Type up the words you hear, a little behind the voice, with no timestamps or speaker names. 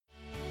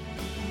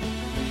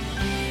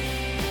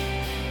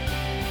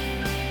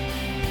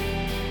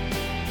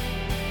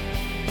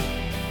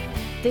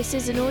This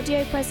is an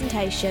audio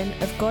presentation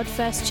of God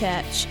First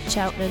Church,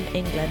 Cheltenham,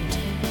 England.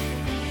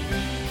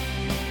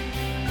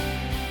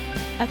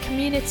 A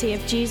community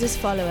of Jesus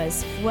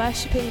followers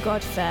worshipping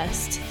God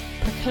first,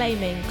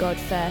 proclaiming God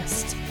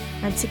first,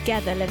 and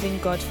together living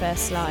God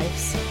first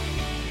lives.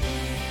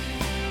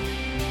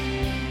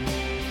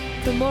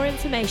 For more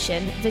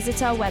information,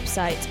 visit our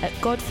website at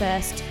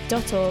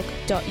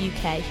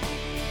godfirst.org.uk.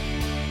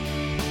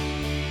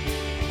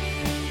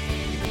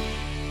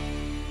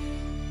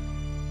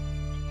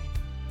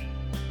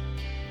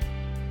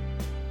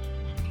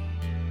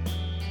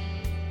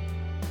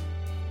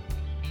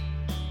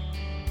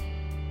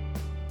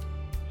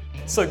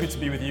 So good to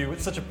be with you.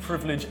 It's such a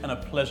privilege and a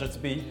pleasure to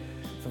be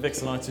for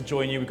Vix and I to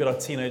join you. We've got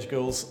our teenage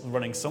girls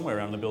running somewhere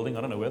around the building.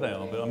 I don't know where they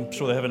are, but I'm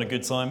sure they're having a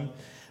good time.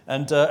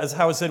 And as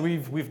Howard said,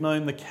 we've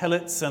known the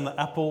Kellets and the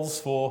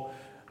Apples for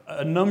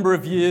a number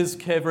of years,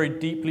 care very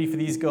deeply for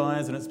these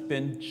guys, and it's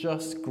been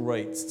just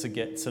great to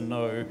get to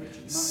know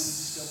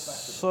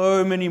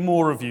so many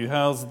more of you.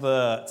 How's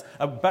that?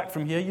 Back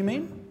from here, you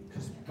mean?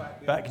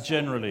 Back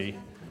generally.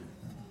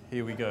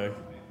 Here we go.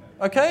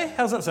 Okay,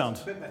 how's that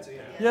sound?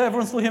 Yeah,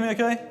 everyone still hear me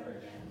okay?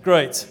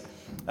 Great.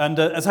 And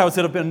as Howard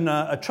said, I've been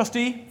a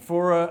trustee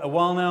for a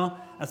while now.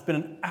 It's been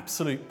an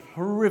absolute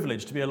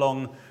privilege to be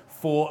along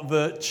for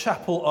the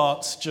chapel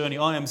arts journey.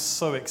 I am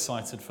so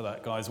excited for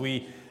that, guys.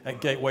 We at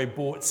Gateway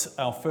bought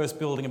our first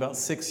building about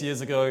 6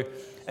 years ago,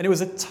 and it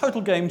was a total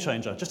game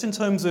changer, just in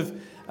terms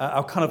of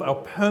our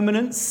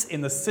permanence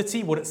in the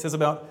city, what it says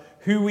about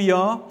who we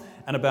are,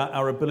 and about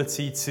our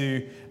ability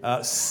to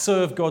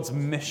serve God's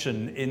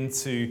mission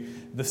into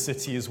the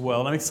city as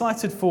well. And I'm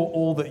excited for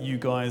all that you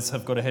guys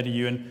have got ahead of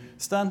you. And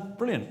Stan,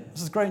 brilliant.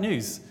 This is great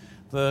news.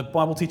 The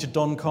Bible teacher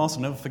Don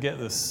Carson, never forget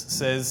this,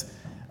 says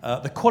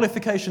the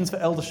qualifications for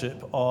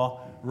eldership are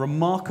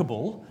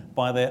remarkable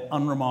by their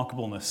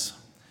unremarkableness.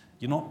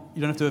 You don't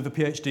have to have a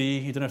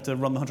PhD. You don't have to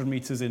run the 100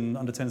 meters in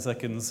under 10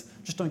 seconds.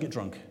 Just don't get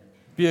drunk.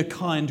 Be a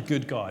kind,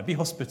 good guy. Be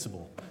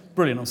hospitable.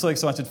 Brilliant. I'm so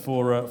excited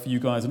for you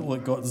guys and all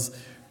that God's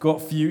got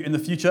for you in the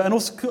future. And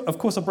also, of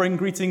course, I bring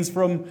greetings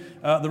from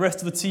the rest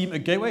of the team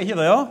at Gateway. Here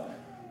they are.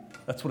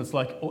 That's what it's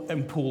like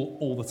in Paul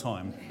all the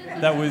time.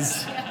 That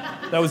was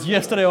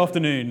yesterday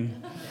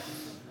afternoon.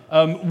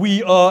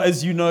 We are,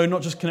 as you know,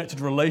 not just connected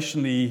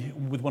relationally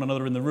with one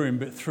another in the room,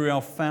 but through our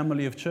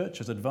family of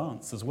churches,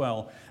 Advance, as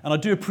well. And I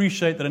do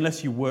appreciate that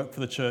unless you work for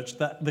the church,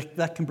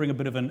 that can bring a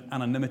bit of an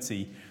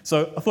anonymity.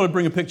 So I thought I'd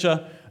bring a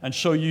picture and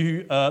show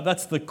you.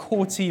 That's the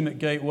core team at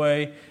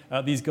Gateway.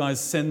 These guys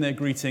send their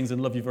greetings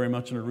and love you very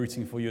much and are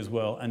rooting for you as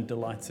well, and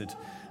delighted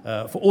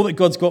for all that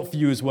God's got for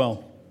you as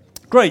well.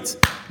 Great.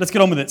 Let's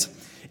get on with it.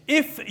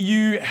 If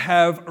you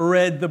have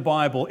read the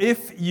Bible,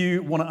 if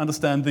you want to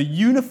understand the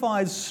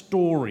unified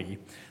story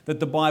that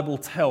the Bible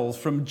tells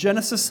from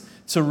Genesis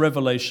to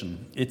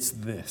Revelation, it's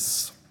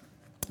this: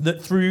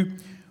 that through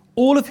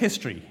all of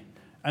history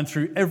and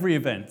through every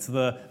event,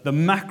 the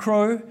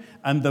macro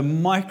and the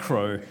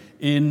micro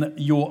in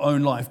your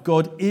own life,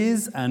 God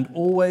is and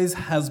always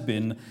has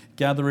been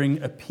gathering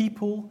a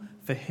people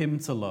for Him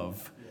to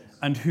love,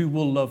 and who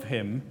will love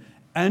Him,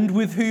 and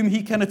with whom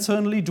He can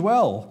eternally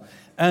dwell.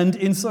 And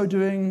in so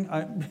doing,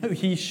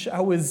 He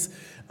showers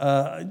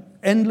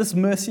endless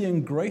mercy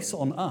and grace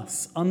on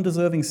us,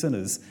 undeserving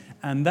sinners.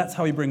 And that's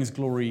how He brings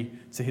glory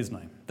to His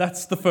name.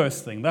 That's the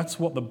first thing. That's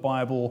what the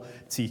Bible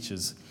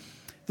teaches.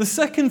 The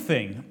second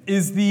thing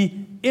is the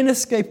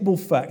inescapable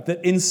fact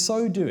that in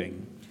so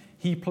doing,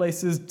 He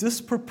places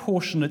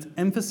disproportionate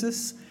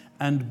emphasis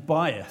and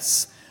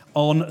bias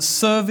on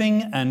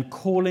serving and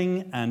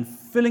calling and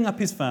filling up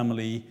His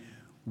family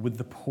with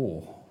the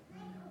poor.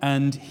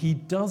 And He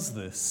does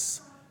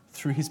this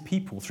through His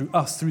people, through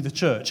us, through the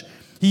church.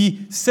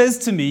 He says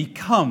to me,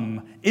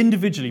 come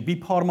individually, be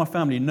part of my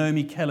family.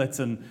 Naomi Kellett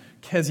and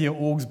Kezia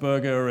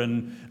Augsburger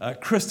and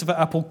Christopher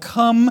Apple,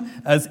 come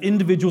as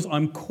individuals.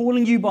 I'm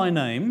calling you by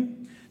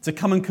name to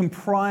come and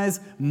comprise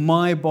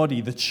my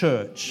body, the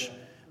church,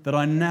 that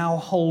I now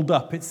hold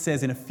up, it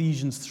says in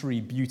Ephesians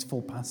 3,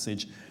 beautiful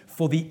passage,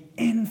 for the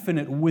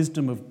infinite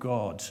wisdom of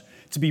God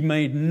to be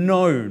made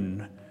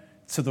known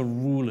to the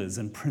rulers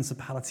and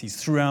principalities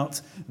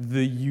throughout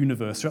the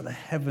universe, throughout the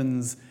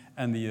heavens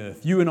and the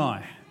earth. You and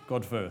I,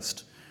 God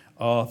first,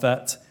 are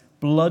that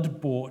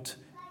blood-bought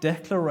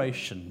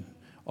declaration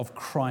of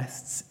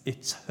Christ's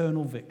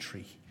eternal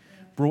victory,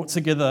 brought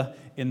together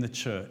in the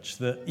church,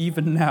 that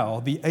even now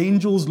the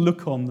angels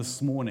look on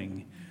this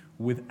morning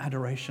with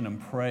adoration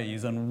and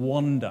praise and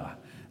wonder,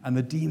 and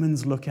the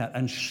demons look at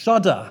and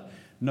shudder,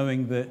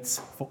 knowing that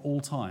for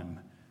all time,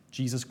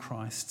 Jesus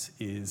Christ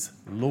is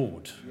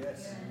Lord.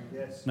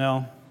 Yes.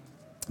 Now,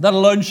 that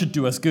alone should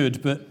do us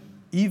good, but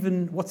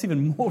what's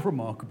even more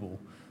remarkable,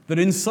 that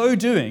in so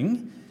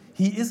doing,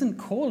 He isn't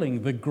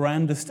calling the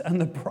grandest and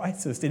the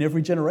brightest in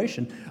every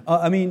generation.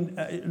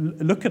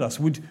 Look at us.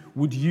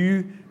 Would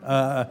you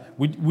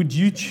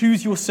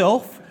choose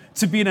yourself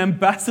to be an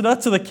ambassador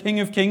to the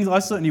King of Kings? I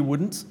certainly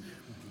wouldn't.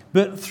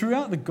 But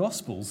throughout the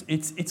Gospels,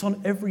 it's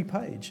on every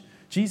page.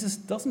 Jesus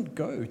doesn't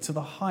go to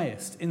the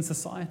highest in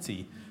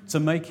society to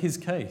make His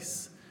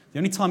case. The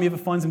only time he ever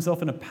finds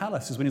himself in a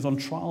palace is when he's on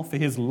trial for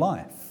his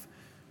life.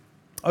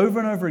 Over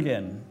and over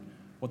again,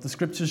 what the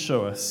scriptures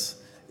show us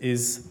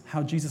is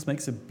how Jesus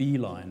makes a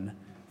beeline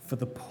for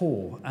the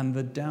poor and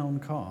the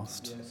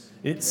downcast. Yes.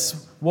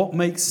 It's what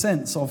makes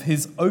sense of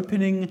his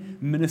opening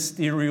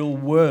ministerial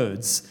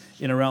words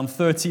in around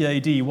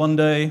 30 AD. One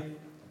day,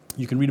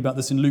 you can read about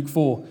this in Luke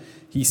 4,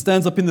 he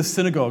stands up in the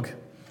synagogue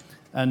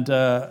and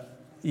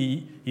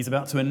he's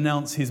about to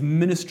announce his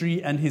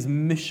ministry and his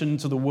mission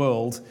to the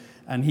world,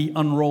 and he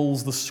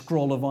unrolls the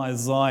scroll of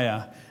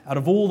Isaiah out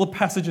of all the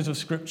passages of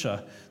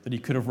Scripture that he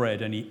could have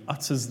read, and he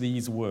utters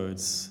these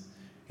words.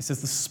 He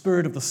says, "The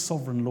Spirit of the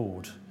Sovereign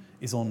Lord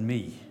is on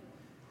me,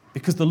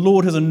 because the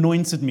Lord has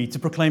anointed me to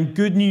proclaim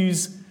good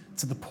news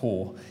to the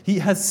poor. He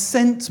has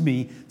sent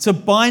me to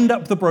bind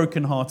up the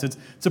brokenhearted,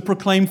 to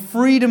proclaim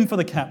freedom for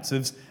the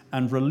captives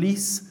and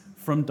release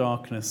from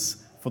darkness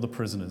for the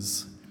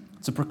prisoners,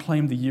 to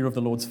proclaim the year of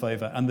the Lord's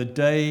favor and the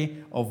day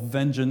of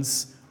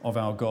vengeance of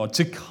our God,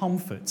 to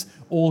comfort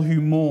all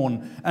who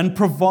mourn and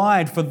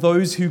provide for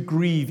those who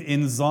grieve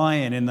in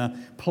Zion, in the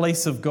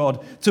place of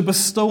God, to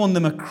bestow on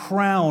them a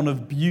crown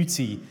of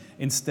beauty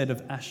instead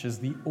of ashes,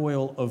 the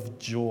oil of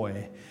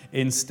joy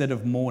instead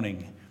of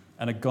mourning,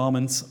 and a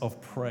garment of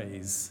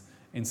praise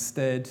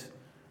instead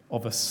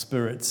of a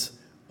spirit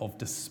of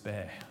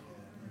despair."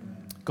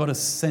 God has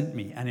sent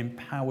me and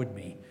empowered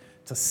me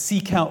to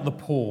seek out the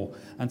poor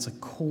and to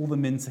call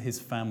them into his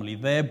family,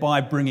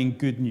 thereby bringing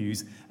good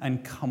news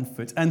and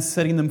comfort and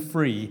setting them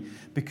free,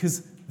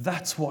 because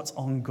that's what's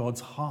on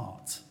God's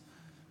heart.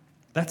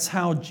 That's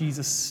how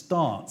Jesus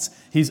starts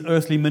his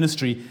earthly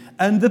ministry.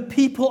 And the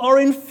people are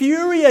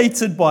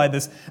infuriated by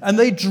this, and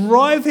they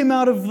drive him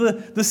out of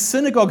the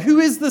synagogue. Who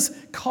is this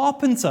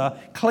carpenter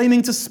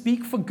claiming to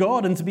speak for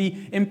God and to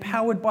be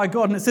empowered by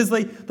God? And it says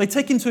they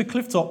take him to a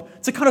cliff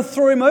top to kind of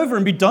throw him over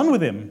and be done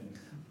with him.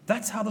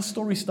 That's how the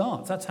story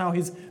starts. That's how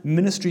his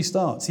ministry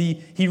starts.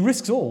 He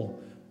risks all: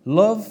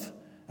 love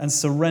and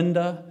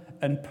surrender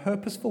and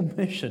purposeful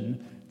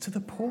mission to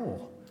the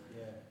poor.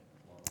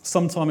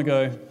 Some time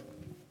ago,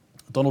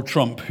 Donald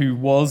Trump, who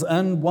was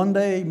and one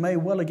day may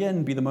well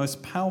again be the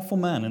most powerful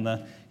man in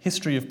the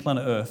history of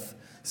planet Earth,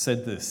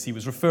 said this. He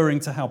was referring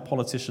to how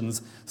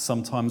politicians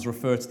sometimes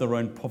refer to their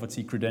own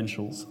poverty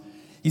credentials.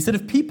 He said,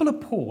 "If people are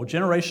poor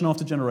generation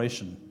after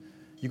generation,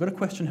 you've got to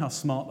question how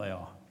smart they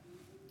are.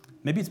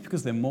 Maybe it's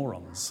because they're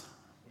morons."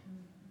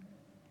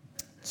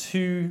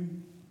 Two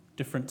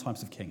different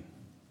types of king,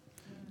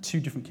 two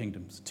different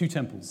kingdoms, two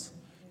temples,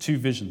 two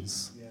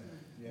visions.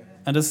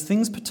 And as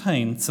things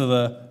pertain to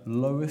the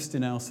lowest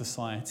in our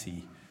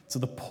society, to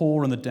the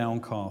poor and the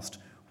downcast,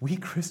 we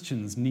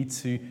Christians need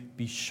to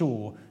be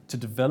sure to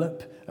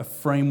develop a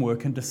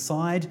framework and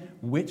decide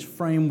which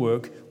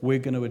framework we're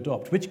going to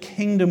adopt, which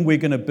kingdom we're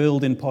going to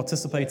build in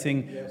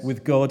participating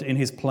with God in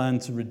his plan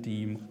to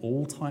redeem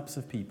all types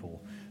of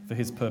people for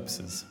his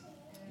purposes.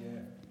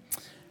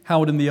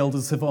 Howard and the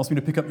elders have asked me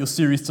to pick up your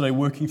series today,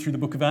 working through the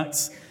book of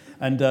Acts.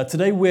 And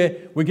today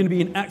we're going to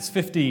be in Acts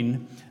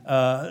 15.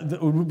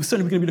 We're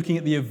certainly going to be looking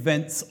at the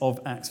events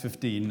of Acts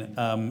 15,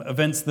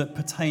 events that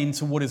pertain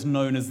to what is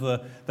known as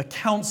the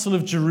Council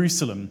of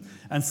Jerusalem,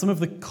 and some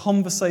of the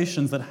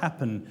conversations that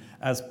happen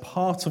as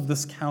part of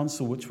this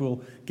council, which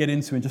we'll get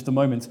into in just a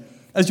moment.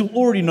 As you'll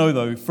already know,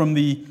 though, from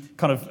the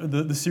kind of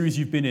the series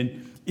you've been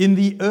in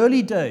the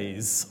early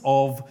days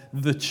of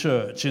the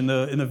church, in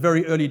the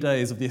very early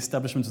days of the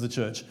establishment of the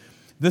church,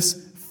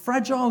 this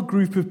fragile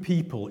group of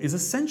people is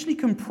essentially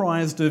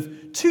comprised of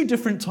two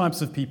different types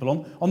of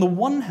people. On the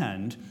one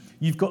hand,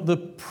 you've got the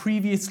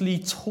previously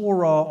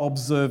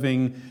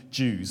Torah-observing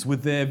Jews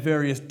with their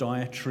various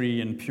dietary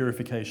and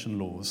purification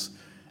laws.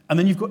 And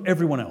then you've got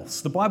everyone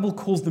else. The Bible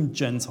calls them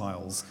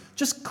Gentiles,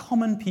 just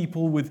common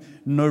people with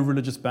no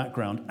religious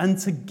background. And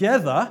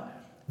together,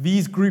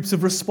 these groups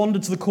have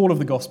responded to the call of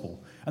the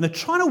gospel. And they're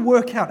trying to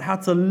work out how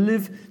to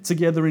live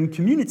together in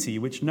community,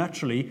 which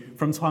naturally,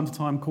 from time to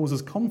time,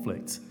 causes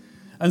conflict.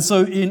 And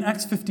so in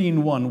Acts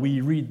 15:1, we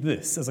read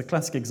this as a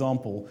classic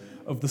example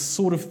of the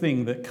sort of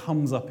thing that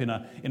comes up in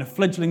a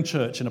fledgling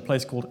church in a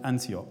place called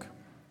Antioch.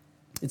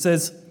 It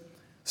says,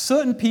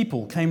 "Certain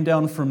people came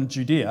down from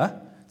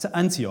Judea to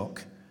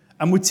Antioch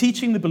and were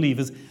teaching the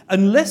believers,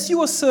 'Unless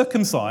you are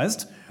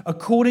circumcised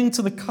according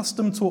to the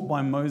custom taught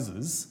by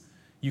Moses,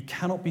 you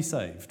cannot be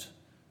saved.'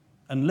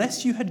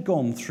 Unless you had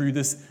gone through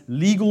this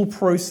legal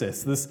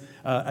process, this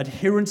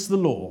adherence to the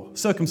law,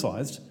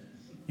 circumcised,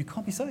 you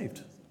can't be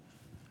saved."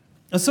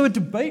 And so a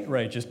debate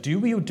rages, do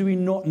we or do we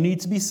not need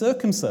to be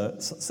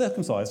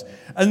circumcised?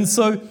 And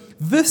so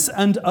this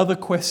and other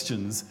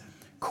questions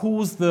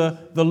caused the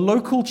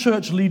local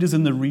church leaders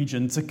in the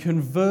region to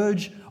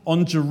converge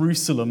on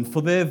Jerusalem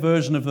for their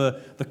version of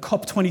the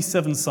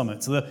COP27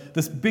 summit,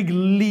 this big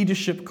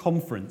leadership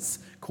conference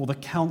called the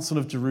Council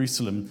of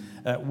Jerusalem,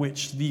 at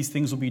which these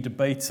things will be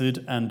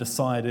debated and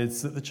decided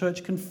so that the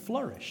church can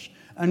flourish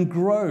and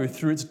grow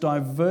through its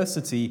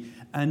diversity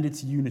and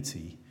its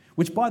unity.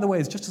 Which, by the way,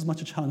 is just as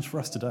much a challenge for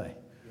us today.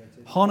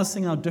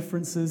 Harnessing our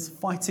differences,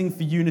 fighting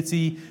for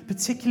unity,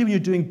 particularly when you're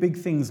doing big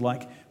things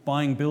like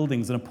buying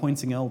buildings and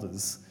appointing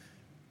elders.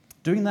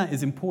 Doing that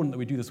is important that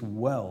we do this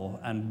well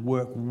and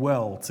work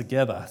well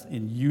together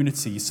in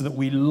unity so that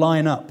we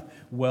line up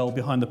well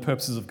behind the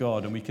purposes of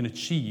God and we can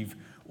achieve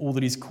all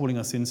that he's calling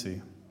us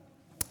into.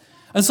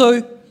 And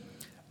so,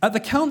 at the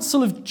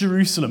Council of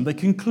Jerusalem, they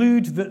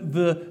conclude that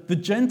the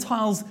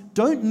Gentiles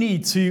don't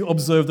need to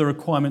observe the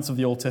requirements of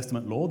the Old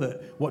Testament law,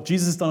 that what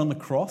Jesus has done on the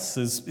cross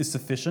is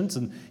sufficient,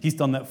 and he's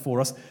done that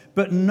for us.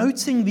 But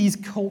noting these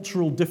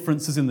cultural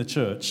differences in the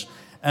church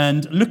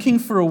and looking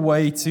for a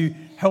way to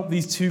help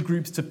these two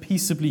groups to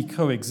peaceably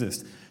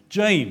coexist,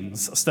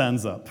 James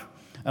stands up,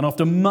 and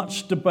after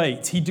much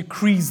debate, he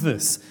decrees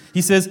this.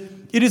 He says,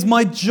 "It is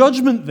my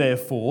judgment,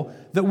 therefore,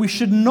 that we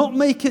should not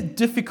make it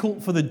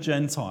difficult for the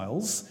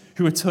Gentiles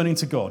who are turning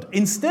to God.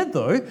 Instead,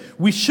 though,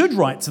 we should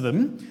write to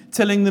them,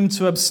 telling them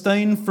to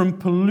abstain from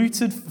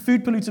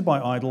food polluted by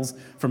idols,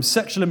 from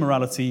sexual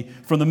immorality,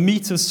 from the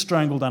meat of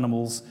strangled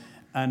animals,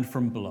 and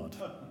from blood."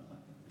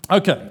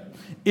 Okay,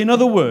 in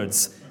other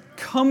words,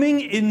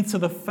 coming into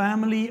the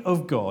family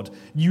of God,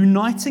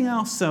 uniting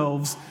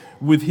ourselves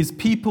with his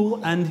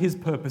people and his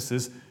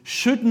purposes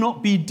should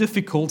not be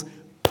difficult,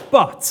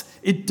 but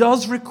it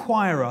does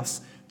require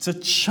us to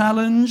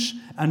challenge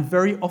and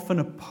very often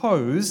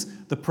oppose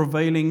the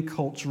prevailing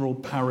cultural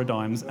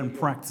paradigms and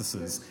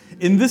practices.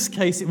 In this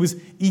case, it was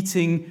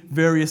eating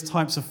various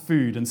types of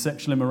food and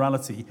sexual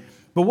immorality.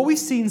 But what we've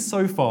seen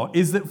so far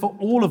is that for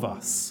all of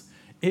us,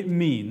 it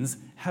means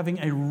having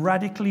a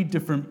radically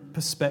different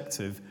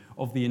perspective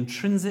of the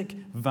intrinsic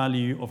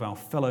value of our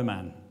fellow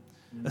man,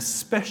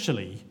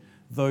 especially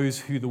those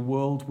who the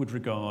world would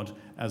regard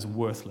as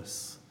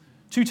worthless.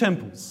 2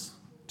 temples,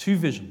 2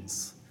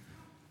 visions.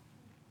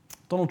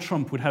 Donald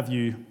Trump would have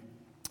you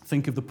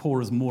think of the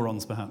poor as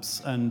morons,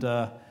 perhaps, and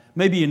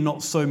maybe in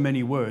not so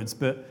many words,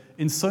 but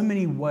in so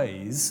many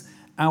ways,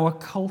 our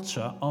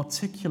culture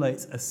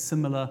articulates a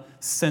similar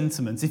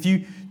sentiment. If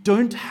you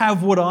don't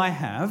have what I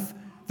have,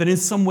 then in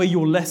some way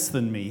you're less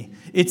than me.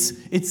 It's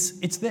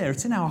there,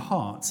 it's in our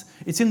heart.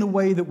 It's in the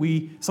way that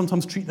we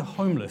sometimes treat the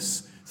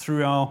homeless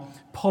through our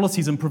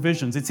policies and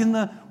provisions. It's in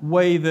the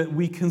way that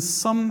we can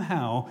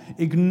somehow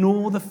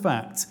ignore the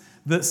fact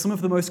that some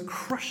of the most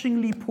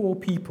crushingly poor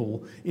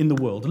people in the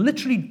world,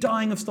 literally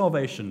dying of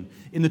starvation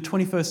in the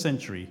 21st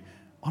century,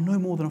 are no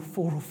more than a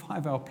 4 or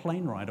 5 hour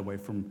plane ride away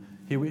from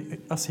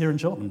us here in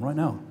Cheltenham right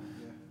now.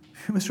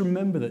 We must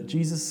remember that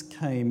Jesus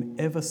came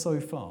ever so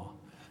far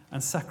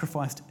and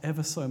sacrificed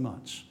ever so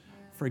much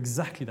for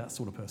exactly that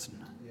sort of person.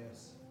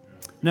 Yes.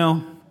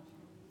 Now,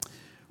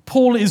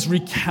 Paul is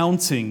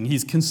recounting,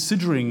 he's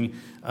considering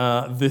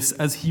this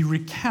as he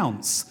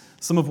recounts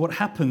some of what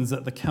happens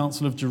at the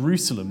Council of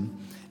Jerusalem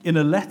in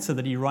a letter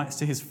that he writes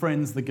to his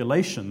friends, the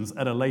Galatians,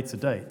 at a later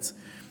date.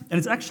 And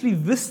it's actually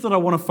this that I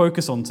want to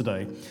focus on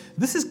today.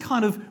 This is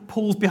kind of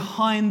Paul's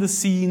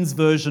behind-the-scenes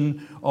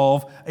version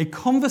of a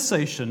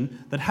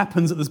conversation that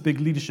happens at this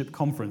big leadership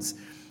conference.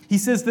 He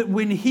says that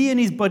when he and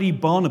his buddy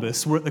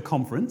Barnabas were at the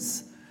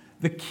conference,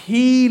 the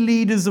key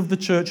leaders of the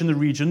church in the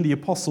region, the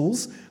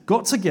apostles,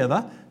 got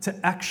together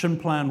to action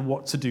plan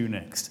what to do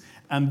next.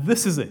 And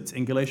this is it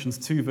in Galatians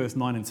 2, verse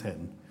 9 and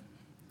 10.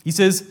 He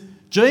says,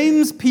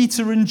 "James,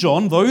 Peter, and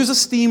John, those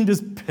esteemed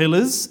as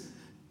pillars,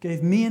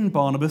 gave me and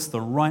Barnabas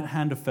the right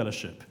hand of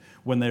fellowship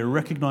when they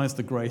recognized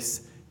the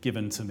grace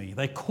given to me."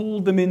 They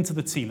called them into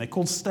the team. They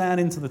called Stan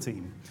into the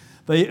team.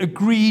 They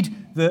agreed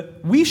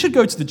that we should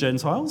go to the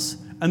Gentiles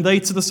and they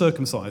to the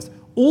circumcised.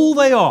 All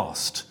they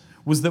asked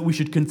was that we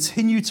should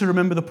continue to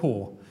remember the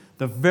poor,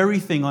 the very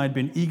thing I had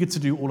been eager to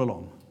do all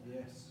along.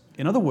 Yes.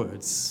 In other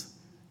words,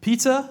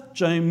 Peter,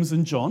 James,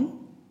 and John,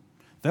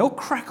 they'll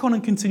crack on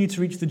and continue to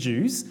reach the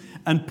Jews,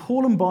 and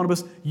Paul and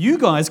Barnabas, you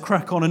guys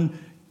crack on and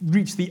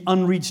reach the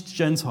unreached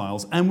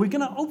Gentiles. And we're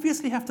going to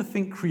obviously have to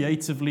think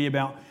creatively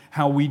about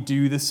how we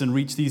do this and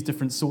reach these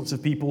different sorts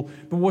of people.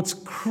 But what's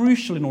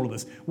crucial in all of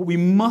this, what we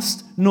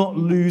must not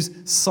lose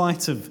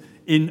sight of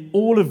in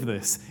all of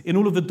this, in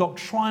all of the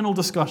doctrinal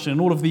discussion, in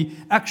all of the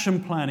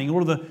action planning,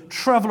 all of the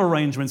travel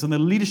arrangements and the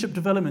leadership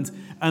development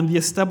and the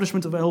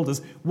establishment of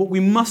elders, what we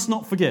must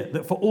not forget,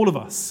 that for all of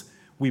us,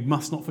 we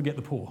must not forget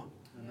the poor.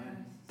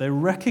 Amen. They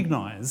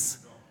recognize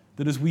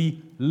that as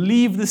we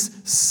leave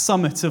this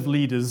summit of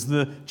leaders,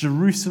 the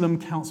Jerusalem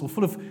Council,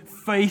 full of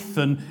faith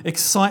and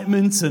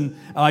excitement and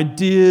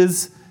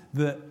ideas,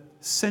 that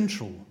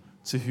central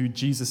to who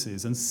Jesus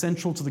is and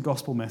central to the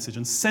gospel message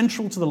and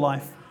central to the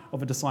life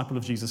of a disciple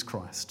of Jesus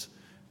Christ,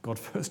 God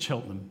First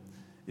Cheltenham,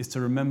 is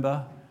to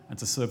remember and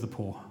to serve the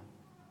poor.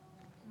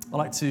 I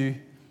like to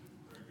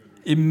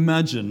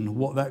imagine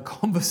what that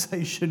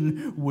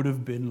conversation would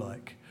have been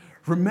like.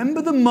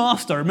 Remember the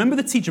master, remember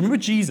the teacher,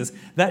 remember Jesus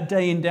that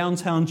day in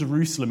downtown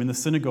Jerusalem in the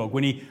synagogue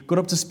when he got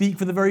up to speak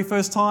for the very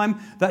first time,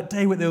 that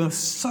day when they were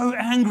so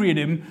angry at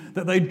him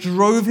that they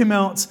drove him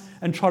out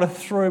and tried to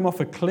throw him off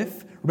a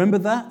cliff. Remember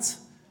that?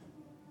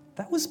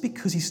 That was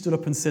because he stood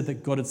up and said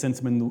that God had sent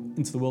him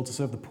into the world to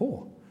serve the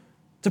poor,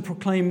 to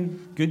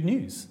proclaim good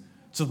news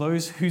to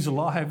those whose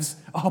lives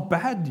are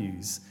bad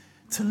news,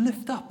 to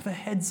lift up the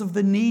heads of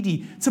the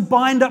needy, to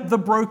bind up the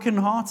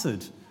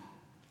brokenhearted.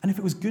 And if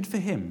it was good for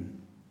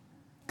him,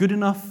 good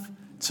enough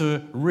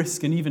to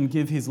risk and even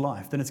give his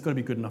life, then it's got to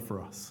be good enough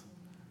for us.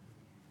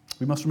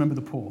 We must remember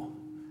the poor.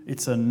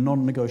 It's a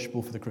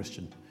non-negotiable for the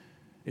Christian.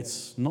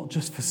 It's not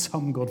just for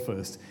some God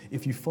first.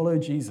 If you follow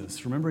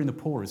Jesus, remembering the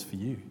poor is for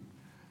you.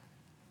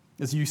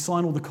 As you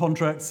sign all the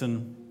contracts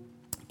and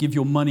give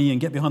your money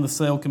and get behind the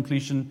sale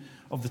completion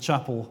of the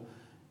chapel,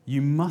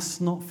 you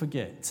must not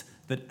forget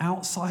that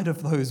outside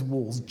of those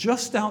walls,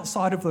 just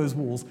outside of those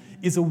walls,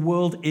 is a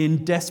world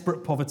in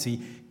desperate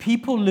poverty,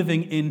 people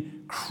living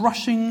in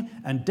crushing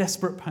and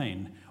desperate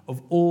pain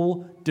of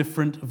all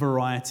different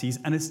varieties.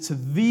 And it's to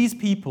these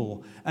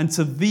people and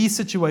to these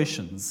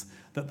situations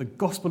that the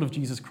gospel of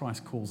Jesus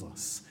Christ calls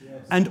us,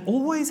 and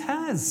always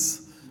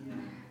has.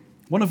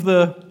 One of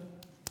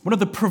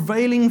the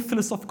prevailing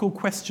philosophical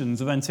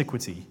questions of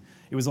antiquity,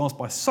 it was asked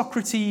by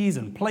Socrates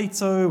and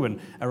Plato and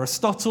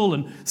Aristotle,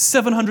 and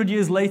 700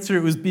 years later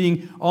it was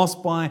being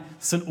asked by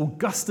St.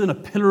 Augustine, a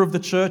pillar of the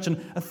church, and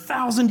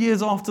 1,000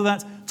 years after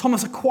that,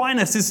 Thomas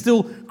Aquinas is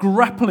still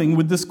grappling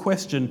with this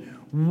question.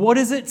 What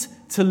is it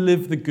to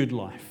live the good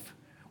life?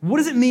 What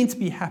does it mean to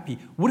be happy?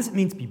 What does it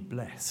mean to be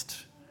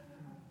blessed?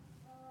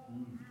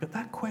 But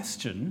that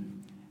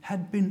question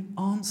had been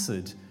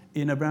answered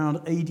in around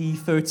AD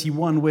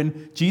 31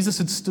 when Jesus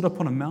had stood up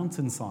on a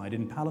mountainside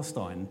in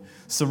Palestine,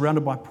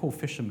 surrounded by poor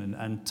fishermen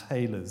and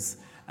tailors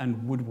and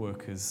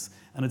woodworkers,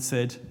 and had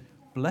said,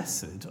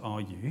 "Blessed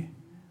are you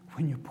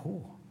when you're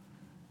poor."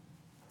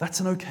 That's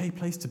an okay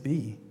place to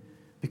be,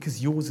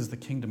 because yours is the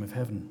kingdom of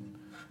heaven.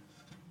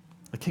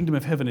 The kingdom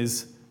of heaven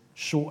is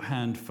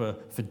shorthand for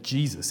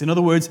Jesus. In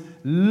other words,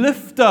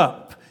 lift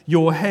up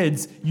your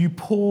heads, you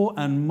poor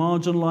and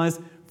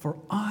marginalized, for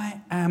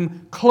I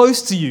am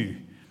close to you.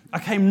 I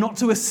came not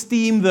to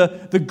esteem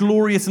the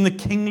glorious and the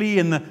kingly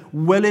and the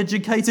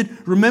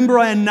well-educated. Remember,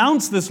 I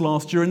announced this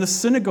last year in the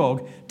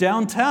synagogue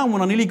downtown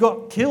when I nearly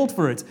got killed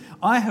for it.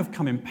 I have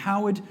come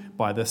empowered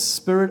by the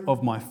Spirit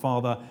of my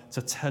Father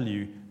to tell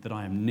you that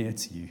I am near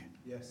to you.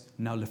 Yes.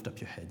 Now lift up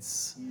your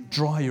heads.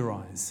 Dry your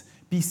eyes.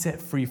 Be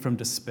set free from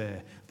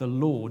despair. The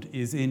Lord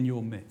is in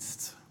your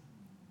midst.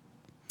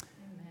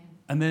 Amen.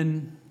 And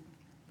then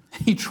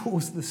he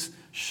draws this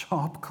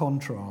sharp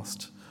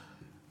contrast.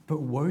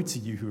 But woe to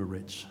you who are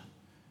rich,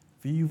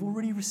 for you've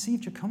already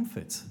received your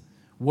comfort.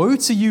 Woe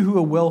to you who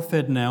are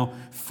well-fed now,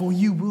 for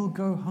you will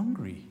go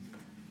hungry.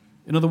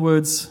 In other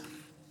words,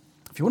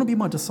 if you want to be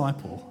my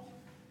disciple,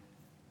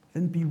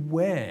 then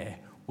beware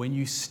when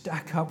you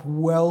stack up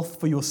wealth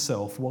for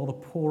yourself while the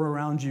poor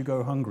around you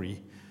go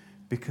hungry,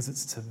 because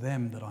it's to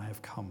them that I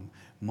have come.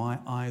 My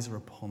eyes are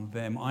upon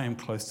them. I am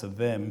close to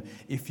them.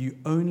 If you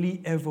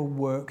only ever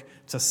work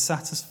to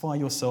satisfy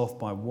yourself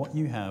by what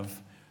you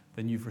have,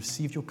 then you've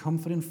received your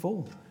comfort in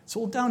full. It's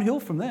all downhill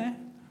from there.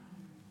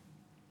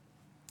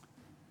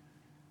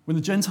 When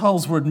the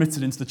Gentiles were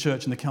admitted into the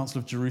church in the Council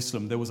of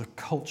Jerusalem, there was a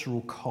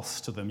cultural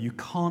cost to them. You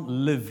can't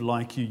live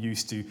like you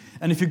used to.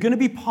 And if you're going to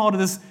be part of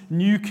this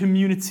new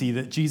community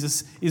that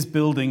Jesus is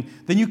building,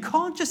 then you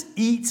can't just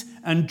eat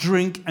and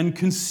drink and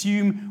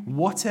consume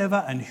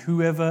whatever and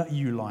whoever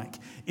you like.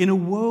 In a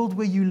world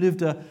where you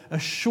lived a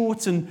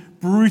short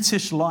and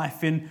brutish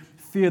life in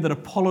fear that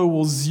Apollo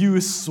or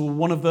Zeus or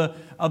one of the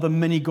other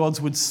many gods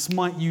would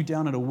smite you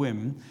down at a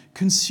whim,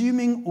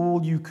 consuming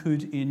all you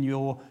could in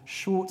your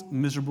short,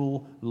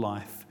 miserable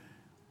life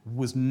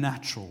was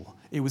natural.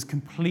 It was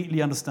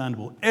completely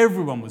understandable.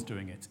 Everyone was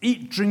doing it.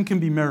 Eat, drink, and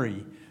be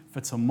merry,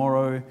 for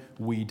tomorrow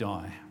we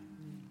die.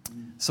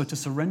 So to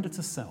surrender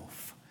to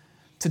self,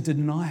 to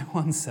deny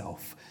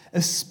oneself,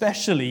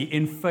 especially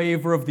in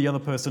favor of the other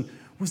person,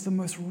 was the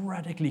most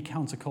radically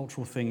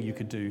countercultural thing you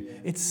could do.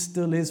 It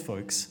still is,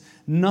 folks.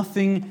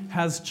 Nothing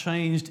has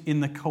changed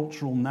in the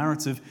cultural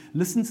narrative.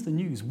 Listen to the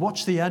news.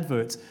 Watch the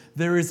adverts.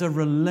 There is a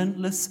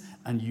relentless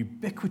and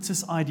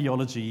ubiquitous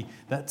ideology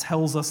that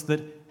tells us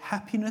that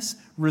happiness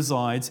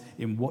resides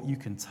in what you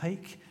can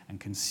take and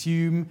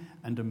consume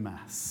and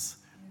amass.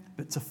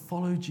 But to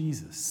follow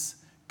Jesus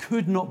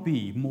could not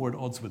be more at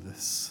odds with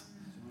this.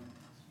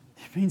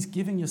 It means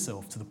giving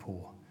yourself to the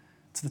poor,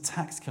 to the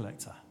tax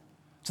collector,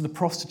 to the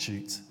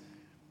prostitute.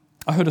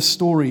 I heard a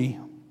story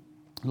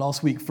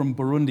last week from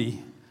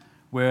Burundi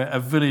where a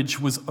village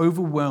was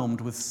overwhelmed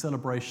with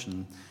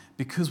celebration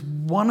because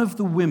one of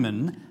the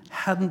women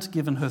hadn't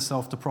given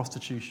herself to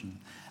prostitution.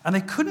 And they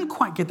couldn't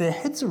quite get their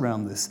heads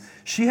around this.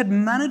 She had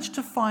managed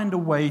to find a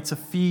way to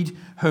feed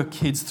her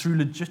kids through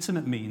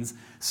legitimate means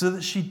so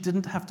that she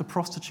didn't have to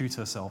prostitute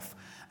herself.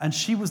 And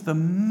she was the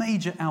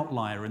major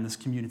outlier in this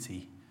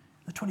community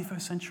in the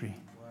 21st century.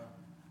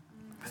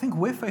 I think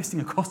we're facing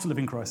a cost of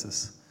living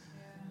crisis.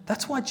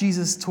 That's why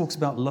Jesus talks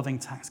about loving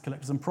tax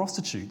collectors and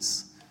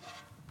prostitutes.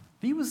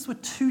 These were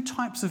two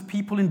types of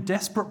people in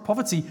desperate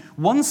poverty.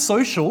 One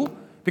social,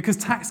 because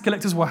tax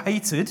collectors were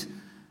hated,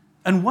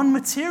 and one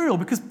material,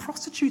 because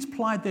prostitutes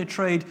plied their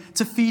trade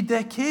to feed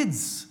their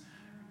kids.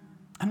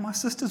 And my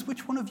sisters,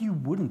 which one of you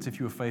wouldn't if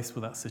you were faced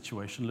with that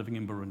situation living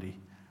in Burundi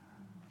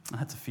and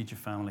had to feed your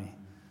family?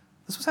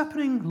 This was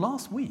happening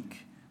last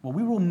week. Well,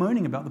 we were all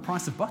moaning about the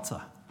price of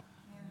butter.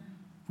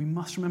 We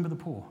must remember the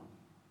poor.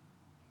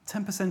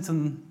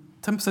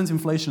 10%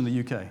 inflation in the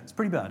UK. It's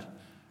pretty bad.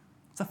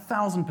 It's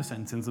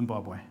 1,000% in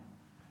Zimbabwe.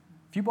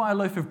 If you buy a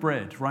loaf of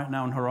bread right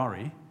now in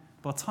Harare,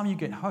 by the time you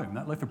get home,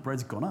 that loaf of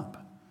bread's gone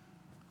up.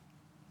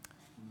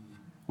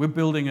 We're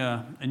building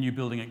a new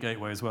building at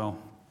Gateway as well.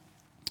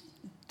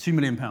 £2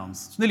 million.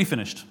 It's nearly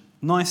finished.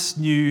 Nice,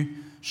 new,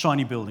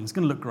 shiny building. It's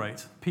going to look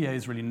great. PA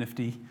is really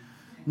nifty.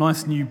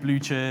 Nice new blue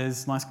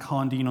chairs, nice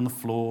Cardine on the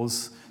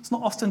floors. It's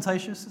not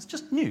ostentatious, it's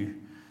just new.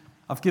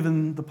 I've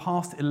given the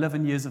past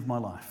 11 years of my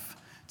life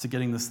to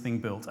getting this thing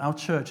built. Our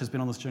church has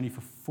been on this journey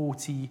for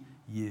 40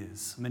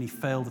 years, many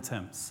failed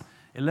attempts.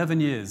 11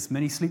 years,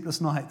 many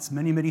sleepless nights,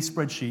 many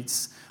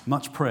spreadsheets,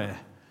 much prayer.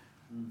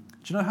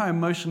 Do you know how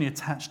emotionally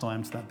attached I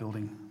am to that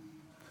building?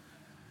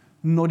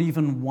 Not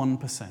even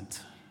 1%.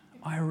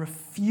 I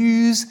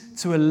refuse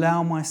to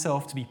allow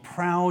myself to be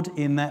proud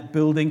in that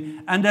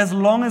building. And as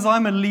long as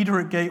I'm a leader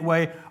at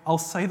Gateway, I'll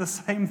say the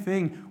same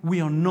thing. We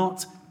are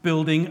not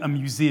building a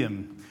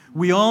museum.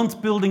 We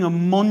aren't building a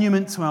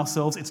monument to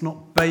ourselves. It's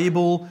not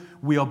Babel.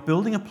 We are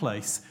building a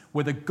place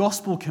where the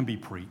gospel can be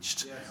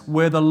preached,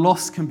 where the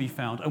lost can be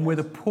found, and where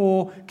the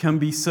poor can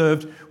be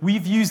served.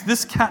 We've used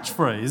this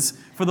catchphrase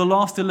for the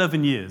last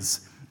 11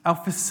 years. Our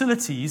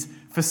facilities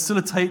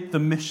facilitate the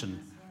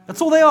mission. That's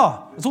all they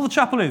are. That's all the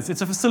chapel is.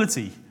 It's a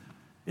facility.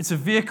 It's a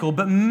vehicle,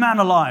 but man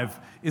alive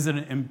is an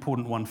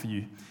important one for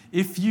you.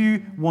 If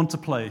you want a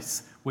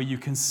place where you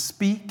can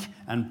speak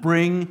and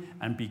bring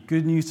and be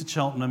good news to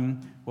Cheltenham,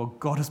 well,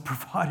 God has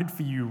provided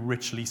for you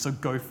richly, so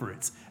go for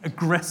it.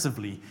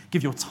 Aggressively.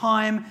 Give your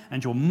time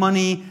and your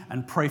money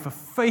and pray for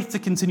faith to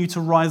continue to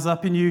rise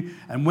up in you.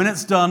 And when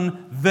it's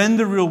done, then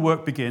the real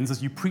work begins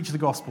as you preach the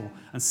gospel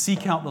and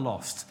seek out the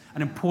lost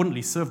and,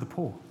 importantly, serve the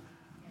poor.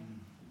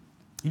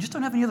 You just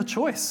don't have any other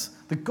choice.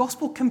 The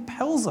gospel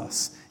compels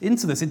us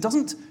into this. It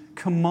doesn't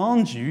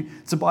command you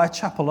to buy a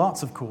Chapel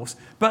Arts, of course,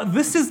 but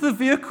this is the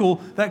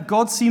vehicle that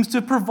God seems to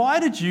have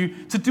provided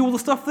you to do all the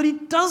stuff that he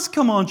does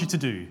command you to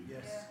do,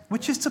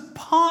 which is to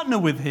partner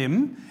with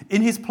him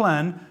in his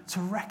plan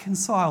to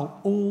reconcile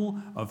all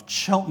of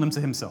Cheltenham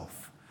to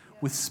himself,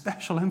 with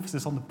special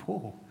emphasis on the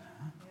poor.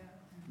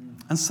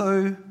 And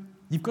so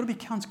you've got to be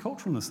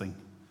countercultural in this thing.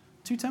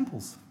 2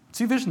 temples,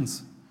 2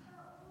 visions.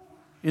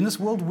 In this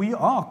world, we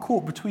are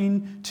caught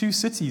between 2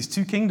 cities,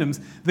 2 kingdoms.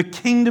 The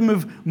kingdom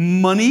of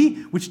money,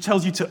 which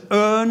tells you to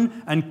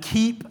earn and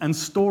keep and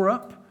store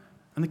up,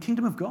 and the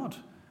kingdom of God,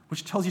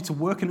 which tells you to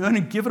work and earn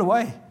and give it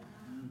away,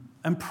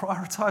 and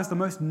prioritize the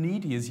most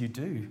needy as you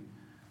do.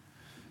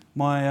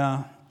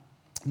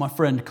 My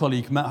friend,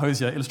 colleague, Matt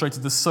Hosier,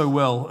 illustrated this so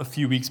well a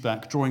few weeks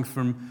back, drawing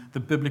from the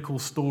biblical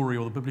story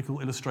or the biblical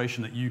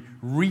illustration that you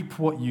reap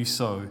what you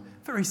sow.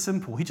 Very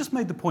simple. He just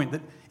made the point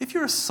that if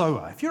you're a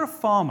sower, if you're a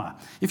farmer,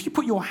 if you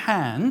put your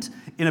hand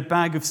in a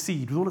bag of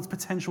seed with all its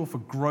potential for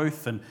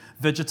growth and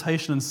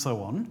vegetation and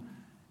so on,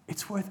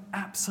 it's worth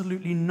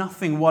absolutely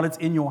nothing while it's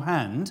in your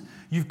hand.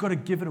 You've got to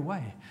give it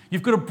away.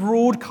 You've got to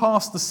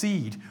broadcast the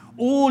seed.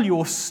 All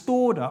your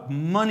stored up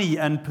money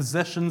and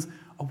possessions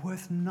are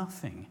worth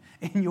nothing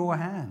in your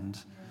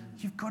hand.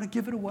 You've got to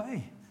give it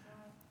away.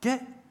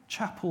 Get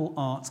Chapel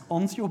Arts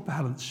onto your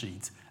balance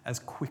sheet as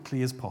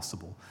quickly as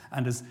possible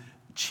and as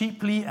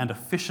cheaply and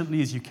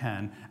efficiently as you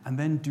can, and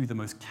then do the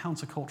most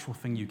countercultural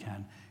thing you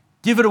can.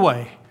 Give it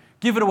away.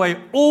 Give it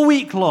away all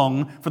week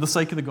long for the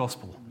sake of the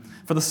gospel,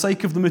 for the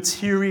sake of the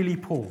materially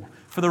poor,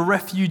 for the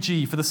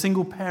refugee, for the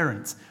single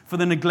parent, for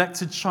the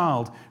neglected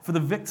child, for the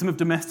victim of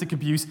domestic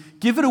abuse.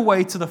 Give it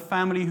away to the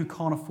family who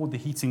can't afford the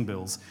heating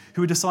bills,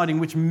 who are deciding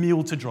which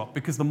meal to drop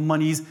because the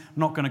money's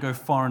not going to go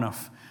far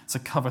enough to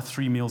cover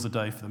 3 meals a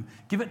day for them.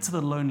 Give it to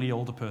the lonely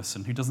older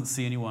person who doesn't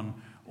see anyone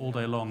all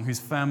day long, whose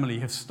family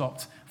have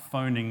stopped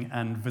phoning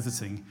and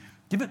visiting.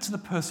 Give it to the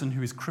person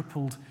who is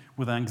crippled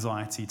with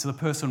anxiety, to the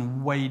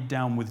person weighed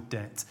down with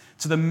debt,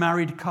 to the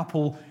married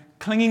couple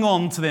clinging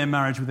on to their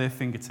marriage with their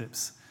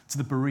fingertips, to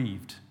the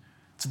bereaved,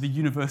 to the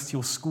university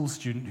or school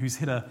student who's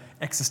hit an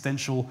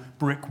existential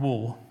brick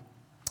wall.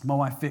 My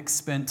wife Vic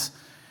spent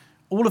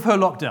all of her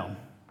lockdown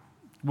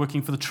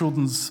working for the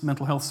Children's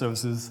Mental Health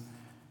Services,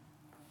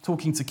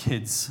 talking to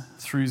kids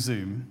through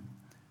Zoom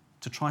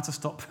to try to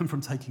stop them from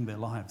taking their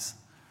lives.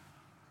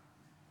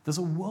 There's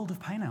a world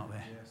of pain out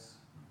there.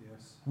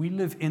 Yes. We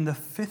live in the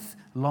 5th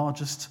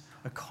largest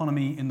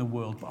economy in the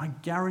world, but I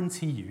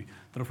guarantee you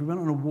that if we went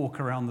on a walk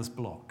around this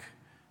block,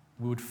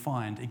 we would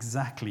find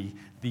exactly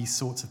these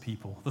sorts of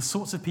people, the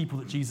sorts of people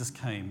that Jesus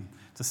came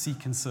to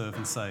seek and serve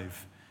and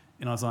save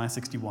in Isaiah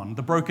 61.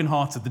 The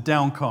brokenhearted, the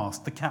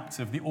downcast, the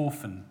captive, the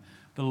orphan,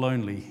 the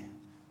lonely.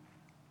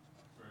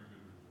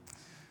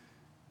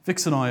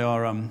 Vix and I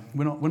are,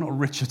 we're not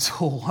rich at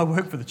all. I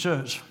work for the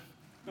church.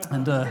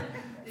 And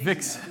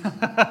Vix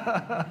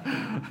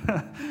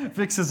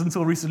has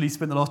until recently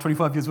spent the last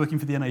 25 years working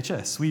for the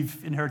NHS.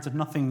 We've inherited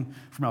nothing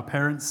from our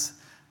parents.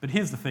 But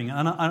here's the thing,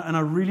 and I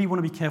really want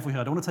to be careful here.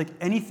 I don't want to take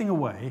anything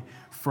away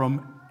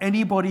from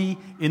anybody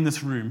in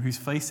this room who's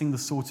facing the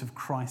sort of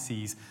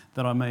crises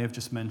that I may have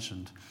just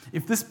mentioned.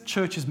 If this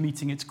church is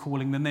meeting its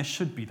calling, then there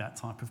should be that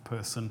type of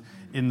person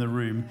in the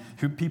room,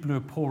 people who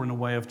are poor in a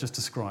way I've just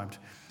described.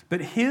 But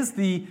here's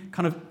the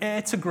kind of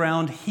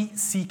air-to-ground,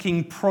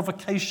 heat-seeking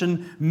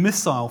provocation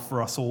missile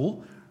for us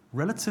all.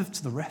 Relative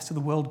to the rest of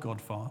the world,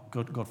 God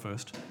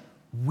first,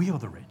 we are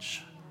the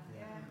rich.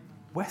 Yeah.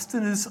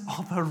 Westerners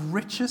are the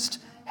richest,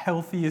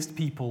 healthiest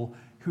people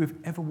who have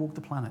ever walked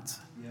the planet.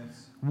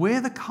 Yes. We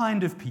are the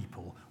kind of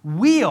people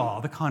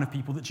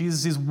that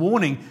Jesus is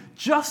warning,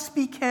 just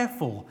be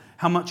careful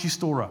how much you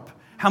store up,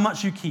 how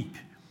much you keep.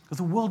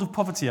 There's a world of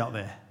poverty out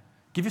there.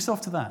 Give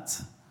yourself to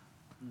that.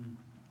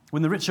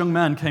 When the rich young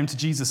man came to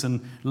Jesus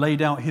and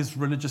laid out his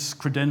religious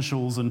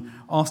credentials and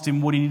asked him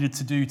what he needed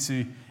to do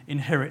to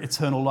inherit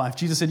eternal life,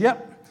 Jesus said,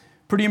 yep,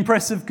 pretty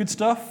impressive, good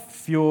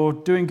stuff, you're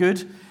doing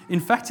good.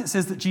 In fact, it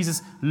says that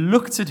Jesus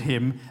looked at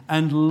him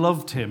and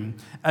loved him.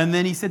 And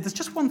then he said, there's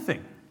just one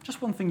thing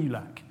you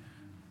lack.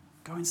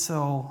 Go and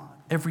sell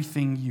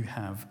everything you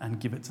have and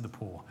give it to the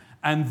poor.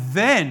 And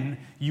then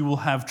you will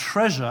have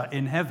treasure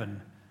in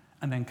heaven.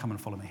 And then come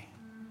and follow me.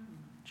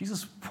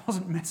 Jesus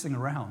wasn't messing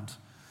around.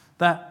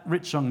 That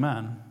rich young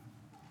man,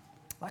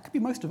 that could be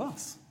most of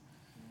us.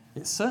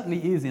 It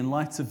certainly is in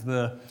light of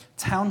the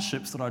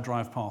townships that I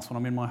drive past when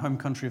I'm in my home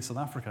country of South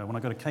Africa, when I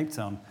go to Cape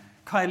Town.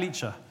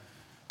 Khayelitsha,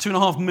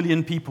 2.5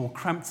 million people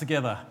cramped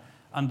together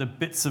under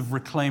bits of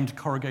reclaimed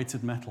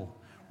corrugated metal,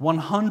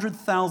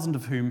 100,000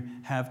 of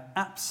whom have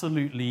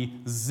absolutely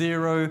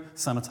zero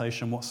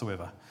sanitation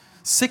whatsoever,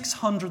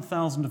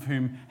 600,000 of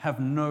whom have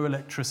no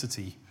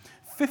electricity,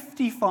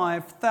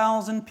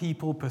 55,000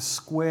 people per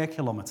square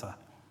kilometre.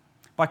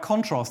 By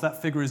contrast,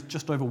 that figure is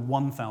just over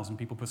 1,000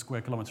 people per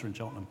square kilometre in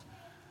Cheltenham.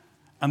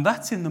 And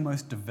that's in the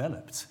most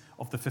developed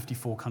of the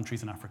 54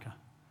 countries in Africa.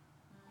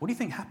 What do you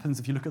think happens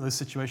if you look at those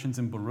situations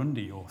in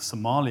Burundi or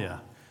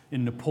Somalia,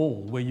 in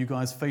Nepal, where you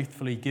guys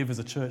faithfully give as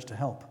a church to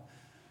help?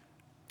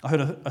 I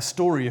heard a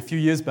story a few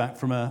years back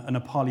from a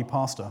Nepali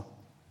pastor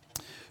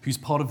who's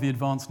part of the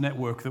advanced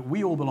network that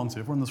we all belong to,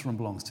 everyone in this room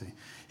belongs to.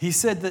 He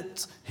said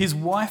that his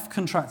wife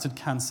contracted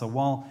cancer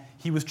while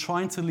he was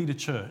trying to lead a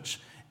church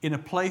in a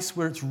place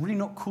where it's really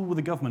not cool with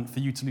the government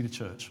for you to lead a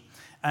church.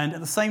 And at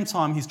the same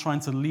time, he's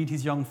trying to lead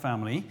his young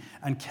family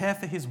and care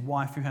for his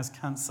wife who has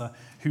cancer,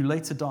 who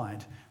later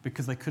died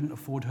because they couldn't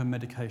afford her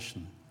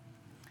medication.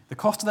 The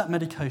cost of that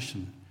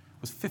medication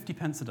was 50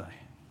 pence a day.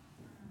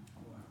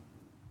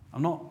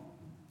 I'm not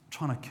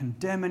trying to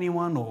condemn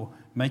anyone or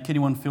make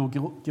anyone feel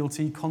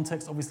guilty.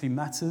 Context obviously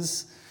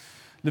matters.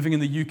 Living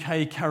in the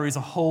UK carries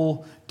a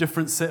whole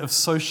different set of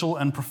social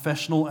and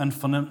professional and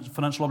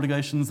financial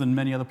obligations than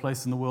many other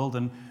places in the world,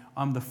 and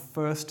I'm the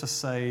first to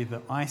say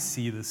that I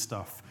see this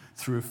stuff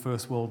through a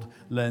first world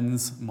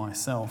lens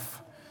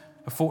myself.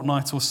 A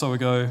fortnight or so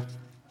ago,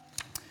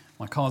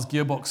 my car's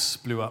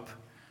gearbox blew up,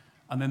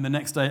 and then the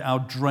next day our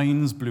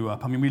drains blew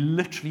up. I mean, we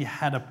literally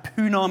had a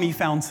Punami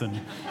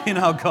fountain in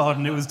our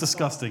garden. It was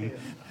disgusting.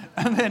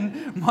 And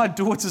then my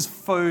daughter's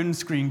phone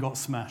screen got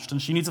smashed, and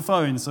she needs a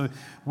phone, so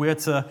we had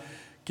to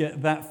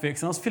get that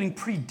fixed. And I was feeling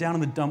pretty down in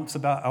the dumps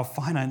about our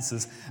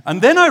finances. And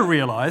then I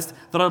realised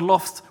that I'd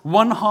lost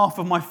one half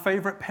of my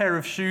favourite pair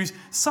of shoes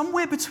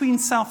somewhere between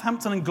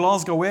Southampton and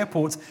Glasgow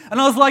airports.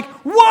 And I was like,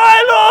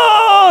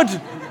 why,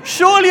 Lord?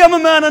 Surely I'm a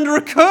man under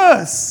a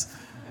curse.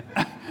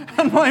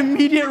 And my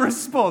immediate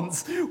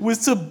response was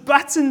to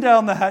batten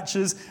down the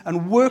hatches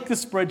and work the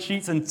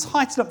spreadsheets and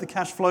tighten up the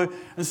cash flow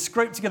and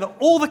scrape together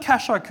all the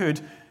cash I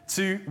could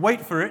to, wait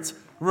for it,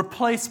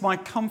 replace my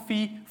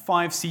comfy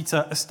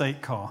 5-seater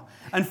estate car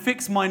and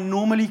fix my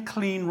normally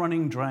clean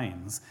running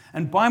drains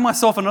and buy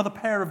myself another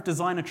pair of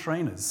designer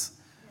trainers.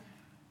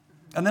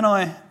 And then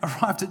I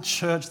arrived at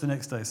church the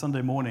next day,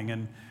 Sunday morning,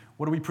 and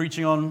what are we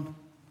preaching on?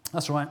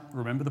 That's right,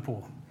 remember the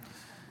poor.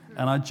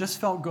 And I just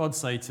felt God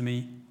say to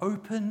me,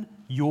 open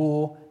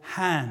your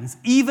hands,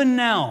 even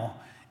now,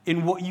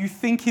 in what you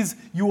think is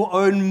your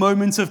own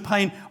moment of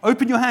pain.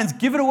 Open your hands,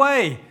 give it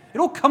away. It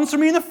all comes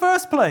from me in the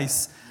first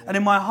place. And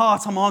in my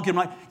heart, I'm arguing,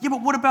 like, yeah,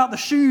 but what about the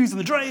shoes and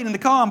the drain and the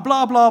car and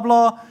blah, blah,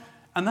 blah.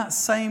 And that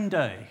same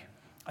day,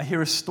 I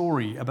hear a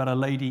story about a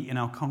lady in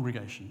our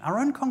congregation, our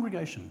own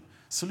congregation,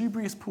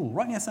 Salubrious Pool,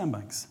 right near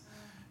Sandbanks,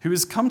 who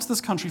has come to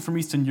this country from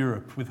Eastern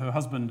Europe with her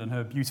husband and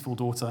her beautiful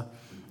daughter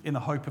in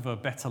the hope of a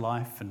better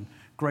life and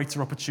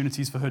greater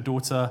opportunities for her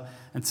daughter,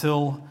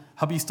 until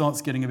hubby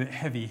starts getting a bit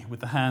heavy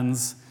with the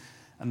hands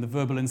and the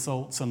verbal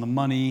insults and the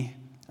money.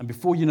 And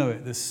before you know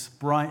it, this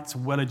bright,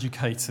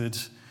 well-educated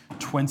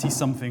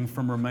 20-something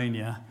from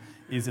Romania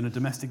is in a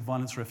domestic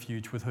violence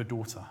refuge with her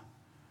daughter.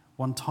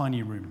 One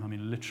tiny room. I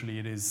mean, literally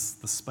it is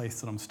the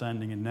space that I'm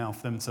standing in now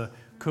for them to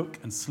cook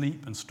and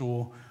sleep and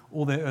store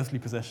all their earthly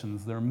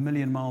possessions. They're a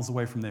million miles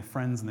away from their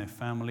friends and their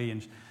family,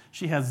 and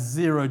she has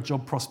zero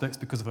job prospects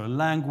because of her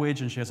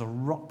language, and she has a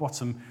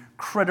rock-bottom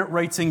credit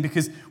rating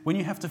because when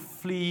you have to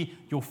flee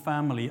your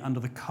family under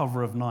the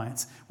cover of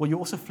night, well, you're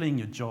also fleeing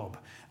your job.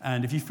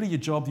 And if you flee your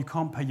job, you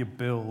can't pay your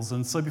bills.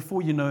 And so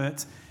before you know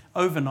it,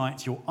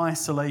 overnight, you're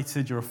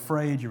isolated, you're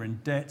afraid, you're in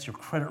debt, your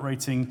credit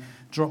rating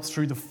drops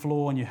through the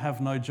floor, and you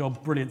have no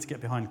job. Brilliant to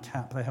get behind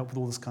CAP. They help with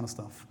all this kind of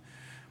stuff.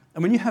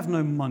 And when you have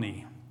no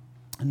money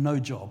and no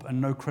job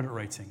and no credit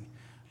rating,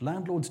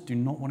 landlords do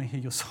not want to hear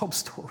your sob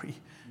story.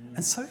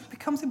 And so it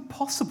becomes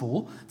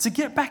impossible to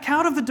get back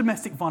out of the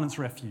domestic violence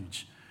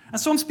refuge. And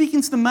so I'm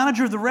speaking to the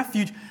manager of the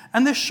refuge,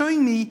 and they're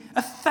showing me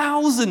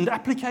 1,000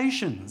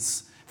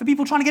 applications for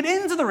people trying to get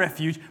into the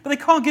refuge, but they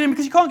can't get in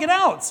because you can't get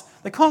out.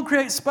 They can't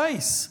create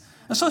space.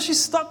 And so she's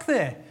stuck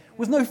there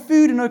with no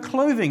food and no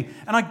clothing.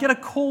 And I get a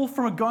call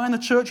from a guy in the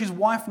church, his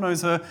wife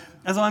knows her,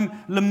 as I'm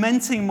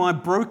lamenting my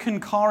broken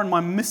car and my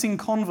missing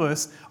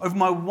Converse over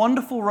my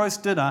wonderful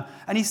roast dinner.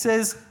 And he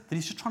says that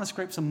he's just trying to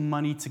scrape some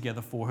money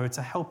together for her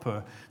to help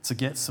her to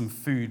get some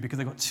food, because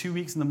they've got 2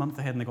 weeks in the month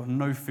ahead and they've got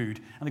no food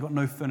and they've got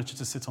no furniture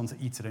to sit on to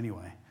eat it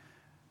anyway.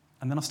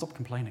 And then I stop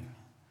complaining.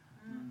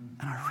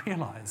 And I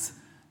realize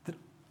that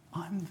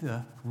I'm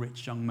the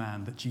rich young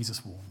man that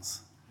Jesus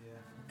warns. Yeah.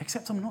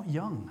 Except I'm not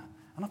young.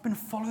 And I've been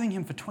following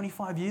him for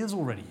 25 years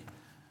already.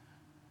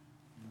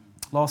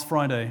 Last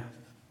Friday,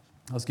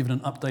 I was given an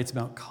update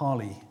about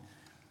Carly.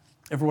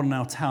 Everyone in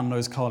our town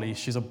knows Carly.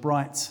 She's a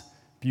bright,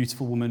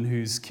 beautiful woman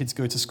whose kids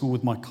go to school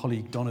with my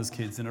colleague Donna's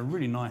kids in a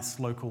really nice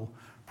local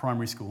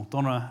primary school.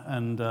 Donna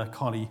and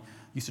Carly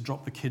used to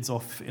drop the kids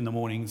off in the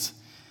mornings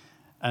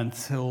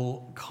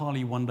until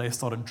Carly one day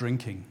started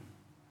drinking.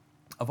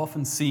 I've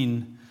often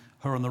seen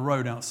her on the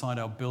road outside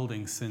our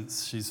building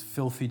since. She's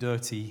filthy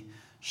dirty,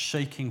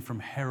 shaking from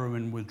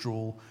heroin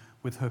withdrawal,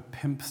 with her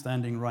pimp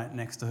standing right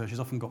next to her.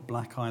 She's often got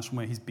black eyes from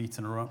where he's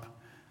beaten her up.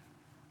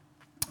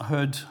 I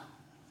heard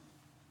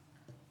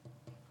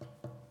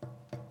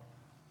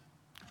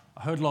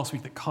last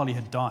week that Carly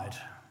had died.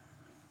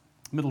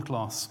 Middle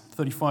class,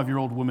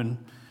 35-year-old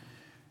woman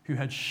who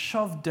had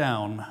shoved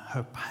down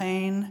her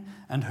pain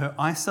and her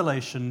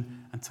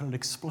isolation until it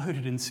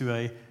exploded into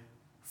a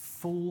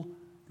full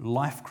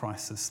life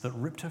crisis that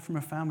ripped her from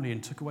her family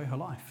and took away her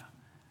life.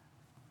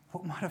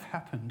 What might have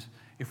happened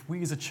if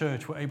we as a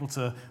church were able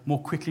to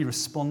more quickly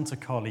respond to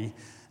Carly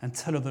and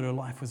tell her that her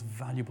life was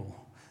valuable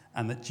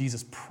and that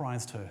Jesus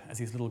prized her as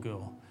his little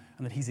girl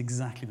and that he's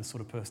exactly the sort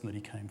of person that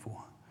he came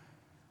for?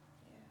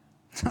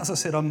 Yeah. As I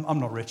said, I'm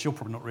not rich. You're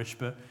probably not rich,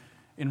 but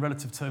in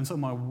relative terms, oh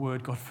my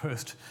word, God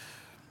first.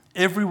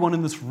 Everyone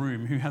in this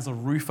room who has a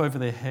roof over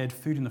their head,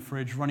 food in the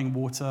fridge, running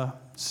water,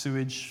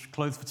 sewage,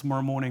 clothes for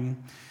tomorrow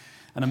morning,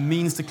 and a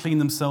means to clean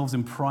themselves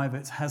in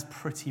private has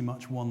pretty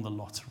much won the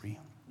lottery.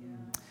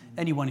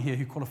 Anyone here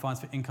who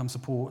qualifies for income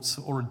support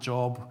or a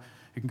job,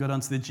 who can go down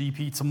to their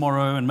GP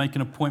tomorrow and make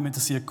an appointment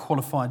to see a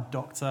qualified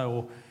doctor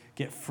or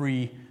get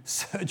free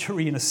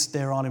surgery in a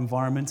sterile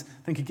environment.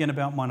 Think again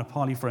about my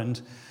Nepali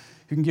friend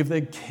who can give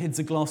their kids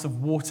a glass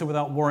of water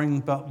without worrying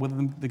about whether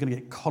they're going to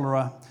get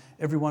cholera.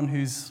 Everyone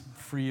who's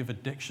free of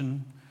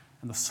addiction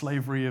and the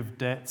slavery of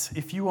debt.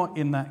 If you are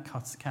in that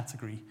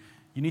category,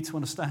 you need to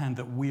understand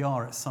that we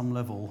are at some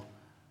level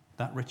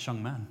that rich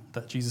young man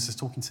that Jesus is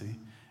talking to.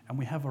 And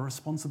we have a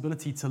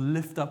responsibility to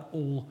lift up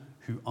all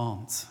who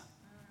aren't.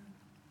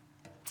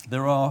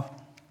 There are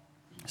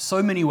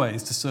so many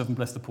ways to serve and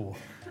bless the poor,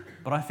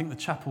 but I think the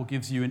chapel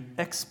gives you an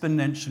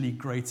exponentially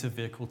greater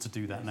vehicle to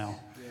do that now.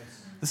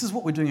 Yes. This is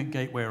what we're doing at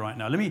Gateway right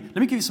now. Let me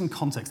give you some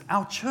context.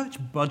 Our church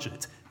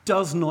budget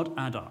does not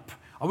add up.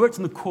 I worked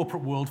in the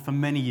corporate world for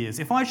many years.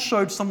 If I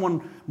showed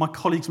someone, my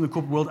colleagues in the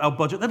corporate world, our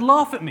budget, they'd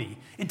laugh at me.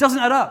 It doesn't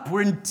add up.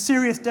 We're in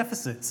serious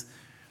deficits.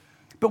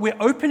 But we're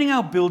opening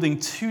our building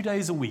 2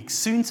 days a week,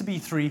 soon to be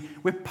 3.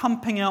 We're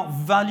pumping out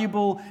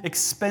valuable,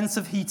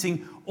 expensive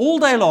heating all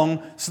day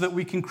long so that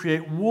we can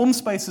create warm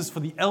spaces for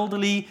the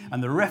elderly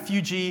and the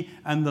refugee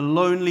and the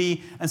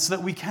lonely, and so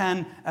that we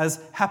can, as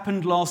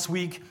happened last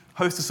week,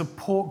 host a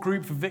support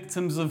group for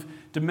victims of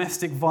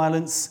domestic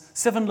violence.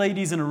 7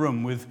 ladies in a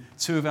room with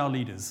 2 of our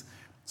leaders,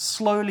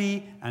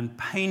 slowly and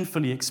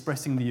painfully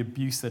expressing the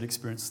abuse they'd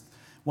experienced.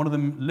 One of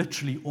them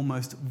literally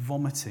almost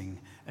vomiting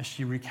as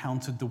she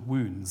recounted the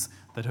wounds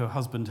that her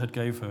husband had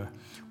gave her.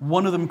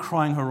 One of them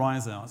crying her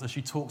eyes out as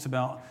she talked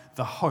about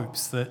the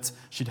hopes that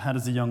she'd had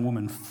as a young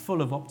woman,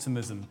 full of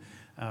optimism.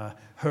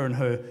 Her and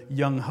her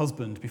young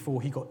husband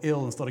before he got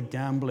ill and started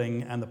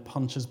gambling and the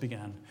punches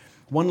began.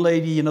 One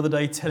lady another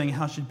day telling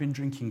how she'd been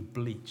drinking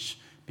bleach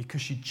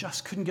because she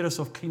just couldn't get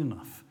herself clean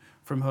enough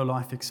from her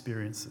life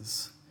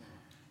experiences.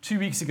 2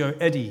 weeks ago,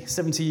 Eddie,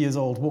 70 years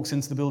old, walks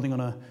into the building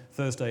on a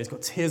Thursday. He's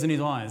got tears in his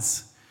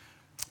eyes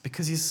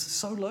because he's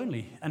so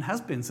lonely and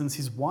has been since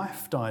his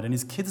wife died and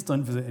his kids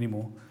don't visit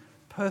anymore.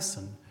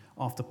 Person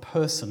after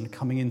person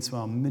coming into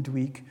our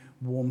midweek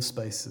warm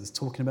spaces,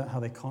 talking about how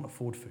they can't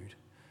afford food.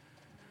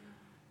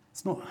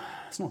 It's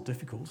not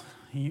difficult.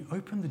 You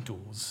open the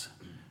doors,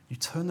 you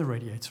turn the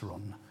radiator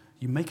on,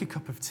 you make a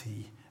cup of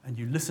tea, and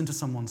you listen to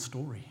someone's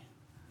story.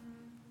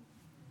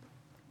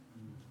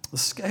 The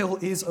scale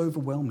is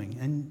overwhelming,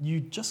 and you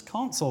just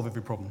can't solve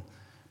every problem.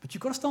 But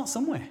you've got to start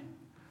somewhere.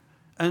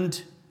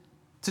 And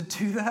to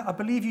do that, I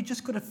believe you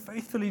just got to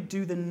faithfully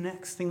do the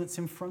next thing that's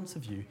in front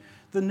of you,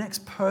 the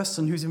next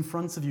person who's in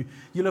front of you.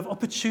 You'll have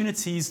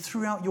opportunities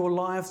throughout your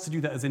lives to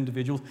do that as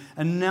individuals,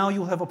 and now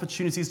you'll have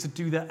opportunities to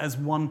do that as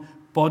one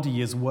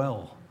body as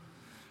well.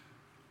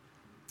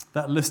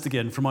 That list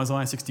again from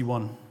Isaiah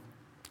 61.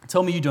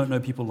 Tell me you don't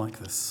know people like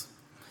this.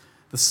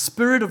 The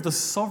Spirit of the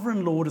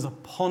Sovereign Lord is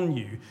upon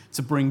you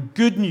to bring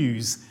good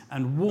news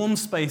and warm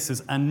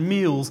spaces and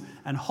meals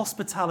and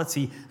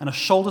hospitality and a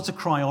shoulder to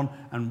cry on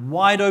and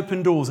wide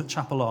open doors at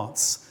Chapel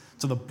Arts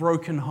to the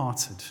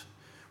brokenhearted.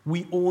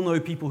 We all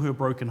know people who are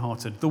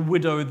brokenhearted. The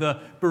widow,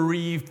 the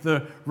bereaved,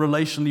 the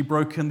relationally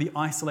broken, the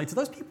isolated.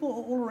 Those people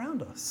are all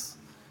around us.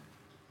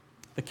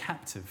 The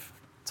captive.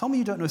 Tell me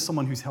you don't know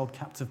someone who's held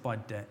captive by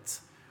debt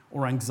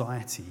or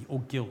anxiety or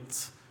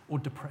guilt or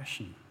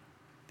depression.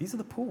 These are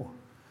the poor.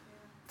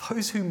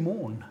 Those who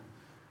mourn.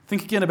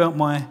 Think again about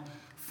my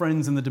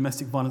friends in the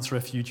domestic violence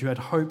refuge who had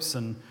hopes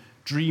and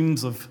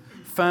dreams of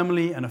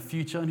family and a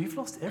future and who've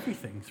lost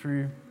everything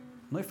through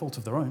no fault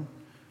of their own.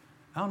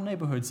 Our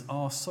neighbourhoods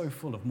are so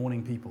full of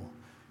mourning people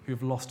who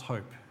have lost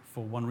hope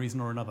for one reason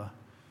or another.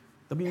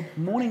 There'll be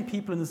mourning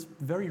people in this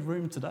very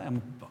room today.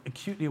 I'm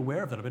acutely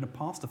aware of that. I've been a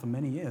pastor for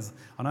many years.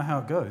 I know how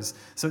it goes.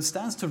 So it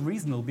stands to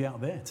reason they'll be out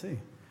there too.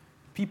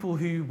 People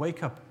who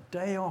wake up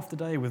day after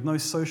day with no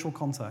social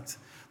contact.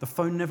 The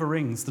phone never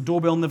rings. The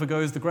doorbell never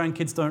goes. The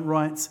grandkids don't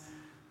write.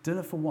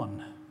 Dinner for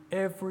one.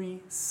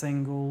 Every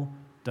single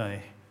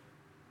day.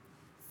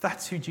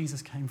 That's who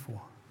Jesus came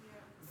for.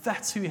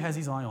 That's who he has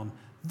his eye on.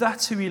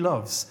 That's who he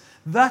loves.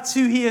 That's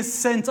who he has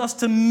sent us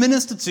to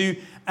minister to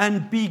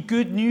and be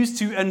good news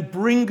to and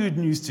bring good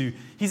news to.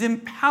 He's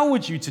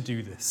empowered you to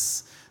do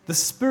this. The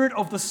Spirit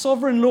of the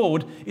Sovereign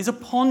Lord is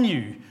upon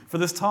you for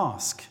this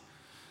task.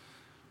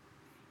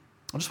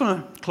 I just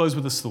want to close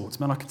with this thought.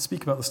 Man, I could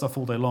speak about this stuff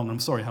all day long. I'm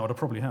sorry, Howard, I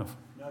probably have.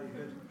 No, you're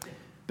good.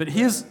 But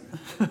here's...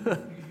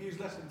 You've used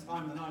less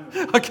time than I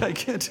have. Okay,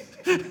 good.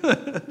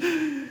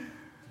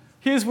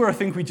 Here's where I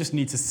think we just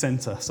need to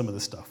center some of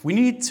this stuff. We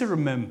need to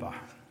remember,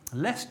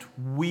 lest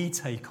we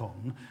take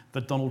on the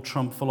Donald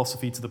Trump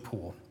philosophy to the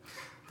poor,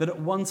 that at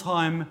one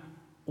time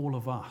all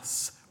of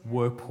us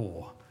were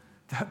poor.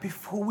 That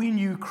before we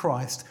knew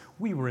Christ,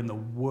 we were in the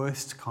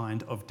worst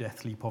kind of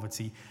deathly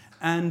poverty,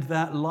 and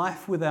that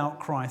life without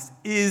Christ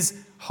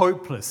is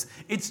hopeless.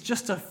 It's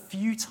just a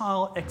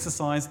futile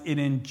exercise in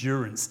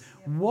endurance.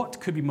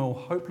 What could be more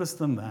hopeless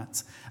than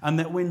that? And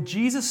that when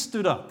Jesus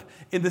stood up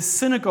in the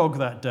synagogue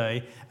that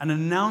day and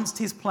announced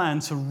his plan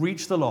to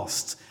reach the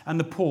lost and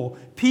the poor,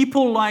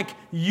 people like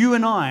you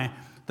and I,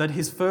 that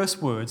his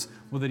first words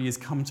were that he has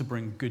come to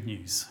bring good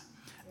news.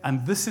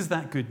 And this is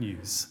that good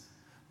news,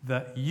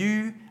 that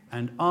you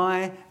and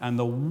I and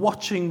the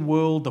watching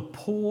world, the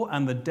poor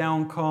and the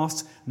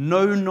downcast,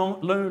 no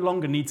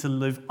longer need to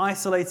live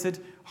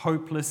isolated,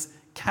 hopeless,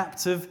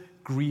 captive,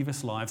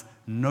 grievous lives.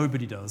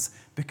 Nobody does,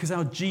 because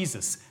our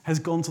Jesus has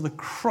gone to the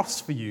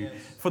cross for you,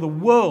 for the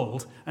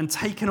world, and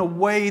taken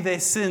away their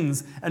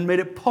sins and made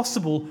it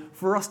possible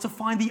for us to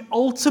find the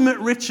ultimate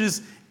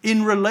riches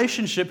in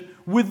relationship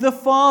with the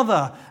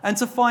Father and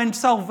to find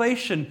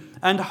salvation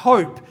and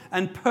hope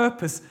and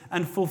purpose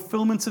and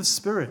fulfillment of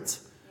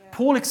spirit.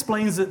 Paul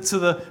explains it to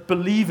the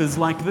believers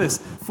like this: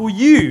 for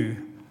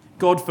you,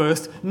 God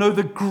first, know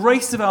the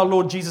grace of our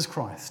Lord Jesus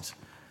Christ,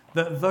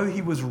 that though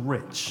he was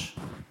rich,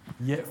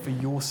 yet for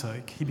your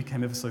sake he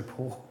became ever so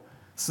poor,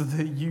 so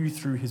that you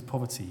through his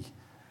poverty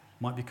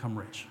might become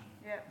rich.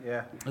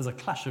 Yeah. There's a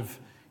clash of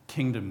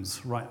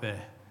kingdoms right there.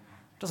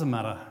 It doesn't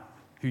matter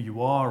who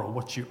you are or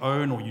what you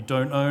own or you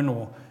don't own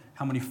or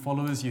how many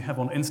followers you have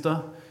on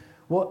Insta.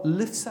 What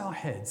lifts our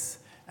heads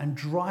and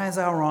dries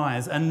our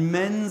eyes and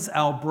mends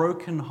our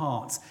broken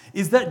hearts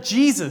is that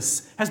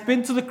Jesus has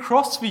been to the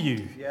cross for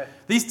you. Yeah.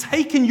 He's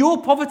taken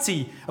your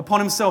poverty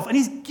upon himself and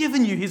he's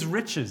given you his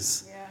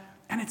riches. Yeah.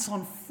 And it's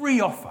on free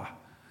offer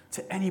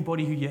to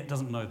anybody who yet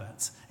doesn't know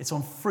that. It's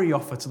on free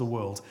offer to the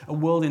world, a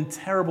world in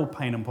terrible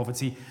pain and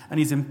poverty, and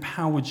he's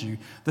empowered you.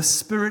 The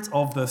Spirit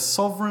of the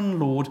Sovereign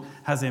Lord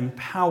has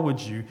empowered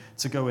you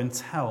to go and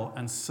tell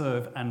and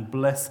serve and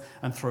bless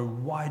and throw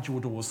wide your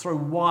doors, throw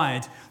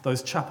wide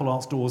those Chapel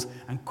Arts doors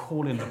and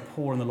call in the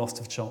poor and the lost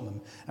of Cheltenham.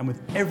 And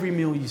with every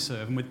meal you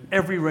serve, and with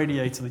every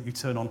radiator that you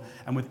turn on,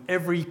 and with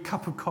every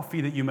cup of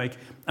coffee that you make,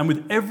 and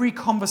with every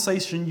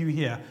conversation you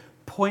hear,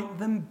 point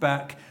them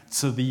back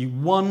to the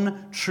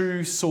one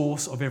true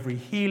source of every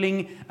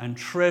healing and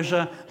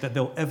treasure that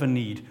they'll ever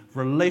need: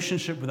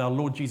 relationship with our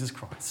Lord Jesus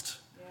Christ.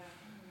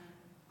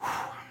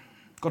 Yeah.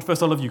 God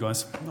first, I love you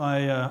guys.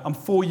 I'm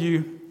for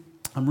you.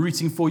 I'm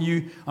rooting for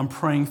you. I'm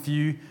praying for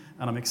you.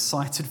 And I'm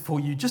excited for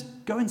you. Just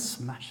go and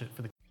smash it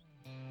for the...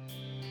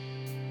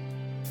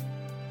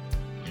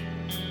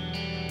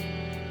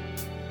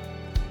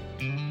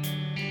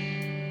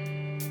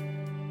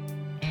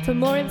 For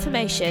more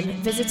information,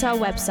 visit our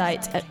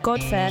website at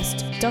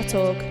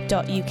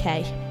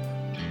godfirst.org.uk.